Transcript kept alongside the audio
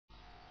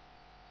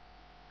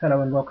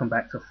Hello and welcome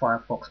back to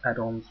Firefox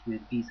Addons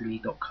with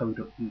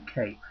easily.co.uk.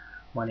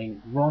 My name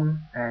is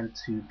Ron, and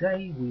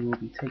today we will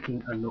be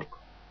taking a look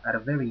at a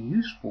very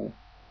useful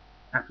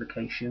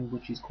application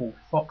which is called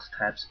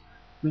Foxtabs,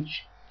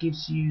 which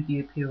gives you the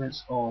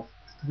appearance of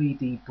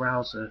 3D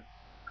browser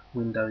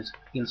windows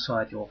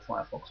inside your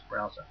Firefox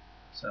browser.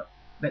 So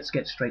let's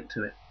get straight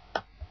to it.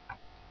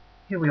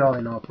 Here we are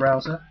in our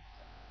browser,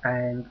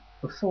 and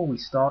before we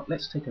start,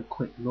 let's take a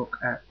quick look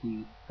at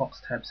the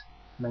Foxtabs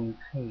main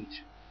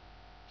page.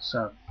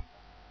 So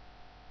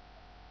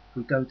if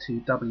we go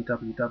to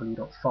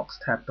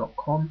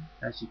www.foxtab.com,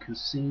 as you can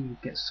see, you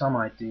get some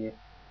idea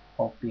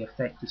of the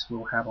effect this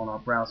will have on our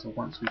browser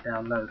once we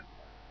download.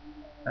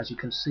 As you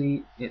can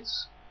see,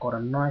 it's got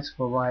a nice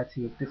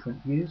variety of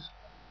different views,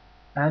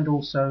 and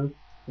also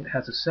it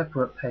has a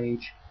separate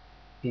page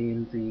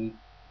in the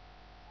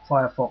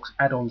Firefox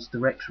Addons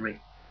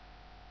directory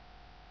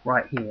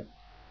right here.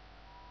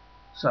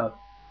 So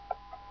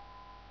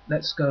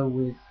let's go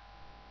with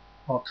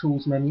our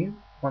tools menu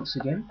once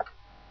again.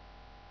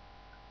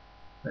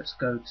 Let's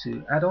go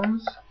to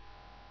add-ons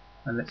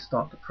and let's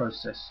start the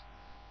process.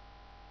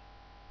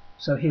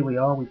 So here we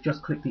are, we've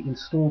just clicked the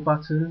install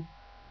button.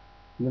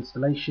 The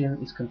installation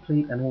is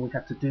complete, and all we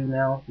have to do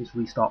now is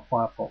restart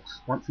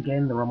Firefox. Once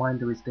again, the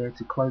reminder is there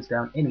to close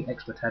down any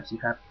extra tabs you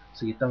have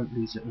so you don't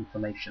lose your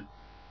information.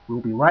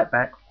 We'll be right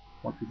back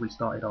once we've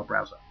restarted our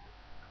browser.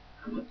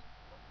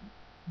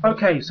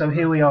 Okay, so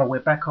here we are, we're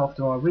back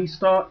after our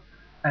restart,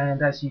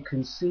 and as you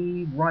can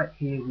see right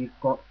here we've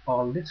got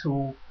our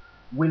little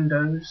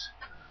windows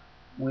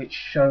which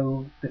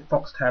show the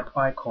Foxtab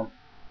icon.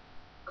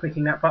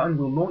 Clicking that button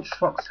will launch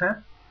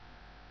Foxtab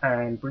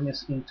and bring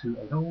us into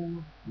a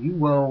whole new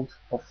world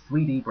of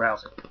 3D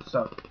browsing.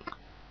 So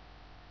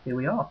here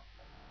we are.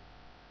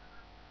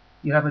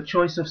 You have a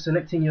choice of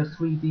selecting your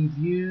 3D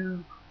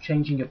view,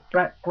 changing your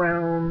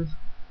background.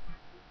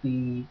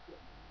 The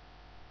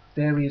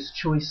various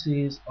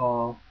choices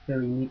are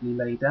very neatly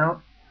laid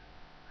out.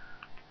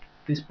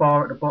 This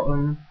bar at the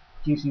bottom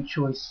gives you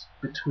choice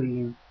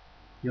between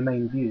your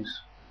main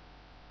views.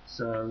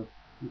 So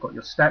you've got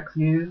your stack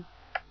view,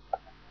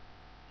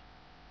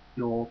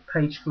 your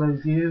page flow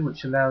view,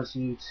 which allows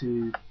you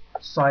to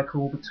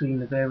cycle between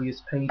the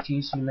various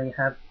pages you may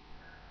have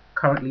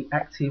currently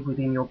active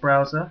within your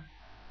browser.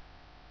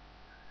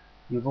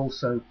 You've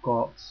also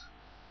got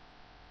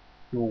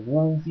your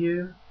wall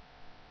view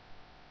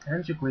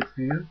and your grid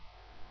view,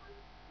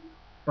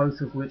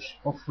 both of which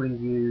offering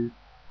you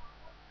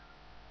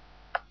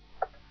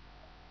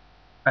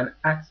an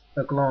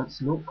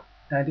at-a-glance look.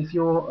 And if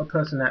you're a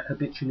person that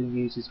habitually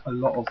uses a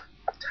lot of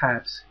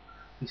tabs,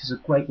 this is a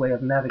great way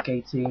of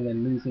navigating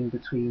and moving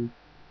between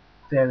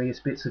various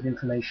bits of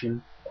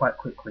information quite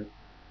quickly.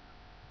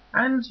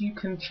 And you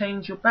can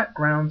change your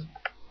background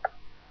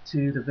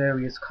to the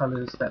various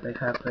colors that they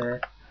have there,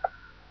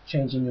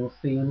 changing your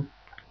theme.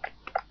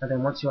 And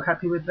then once you're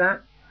happy with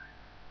that,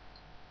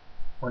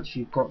 once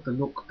you've got the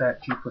look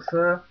that you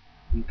prefer,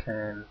 you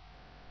can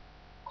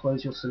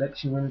close your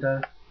selection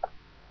window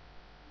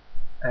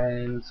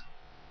and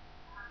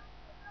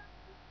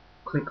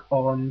click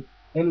on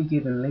any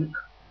given link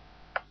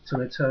to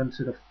return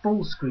to the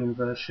full screen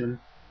version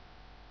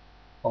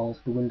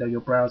of the window you're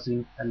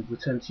browsing and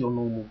return to your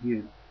normal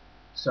view.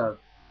 So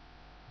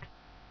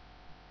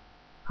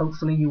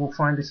hopefully you will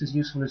find this as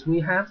useful as we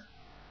have,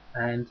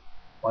 and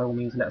by all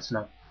means let us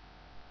know.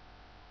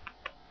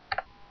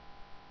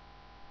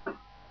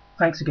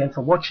 Thanks again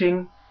for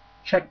watching.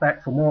 Check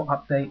back for more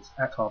updates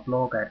at our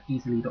blog at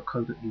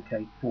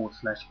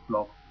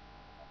easily.co.uk/blog.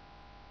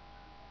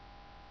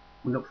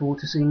 We look forward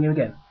to seeing you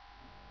again.